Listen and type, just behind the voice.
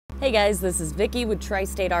Hey guys, this is Vicki with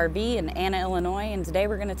Tri-State RV in Anna, Illinois, and today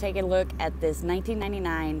we're going to take a look at this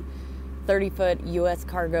 1999 30-foot U.S.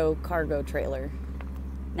 cargo trailer.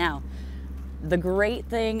 Now, the great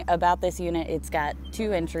thing about this unit, it's got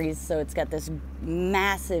two entries, so it's got this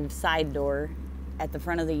massive side door at the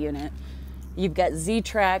front of the unit. You've got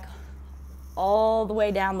Z-track all the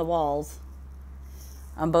way down the walls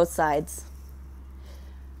on both sides,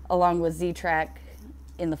 along with Z-track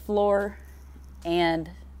in the floor and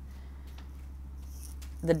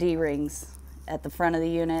the D-rings at the front of the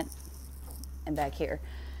unit and back here.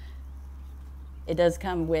 It does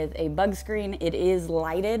come with a bug screen. It is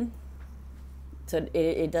lighted, so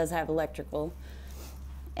it does have electrical.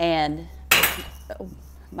 And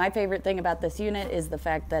my favorite thing about this unit is the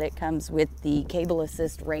fact that it comes with the cable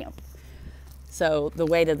assist ramp. So the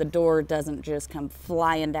weight of the door doesn't just come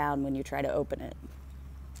flying down when you try to open it.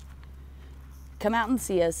 Come out and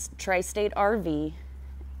see us, Tri-State RV,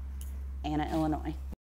 Anna, Illinois.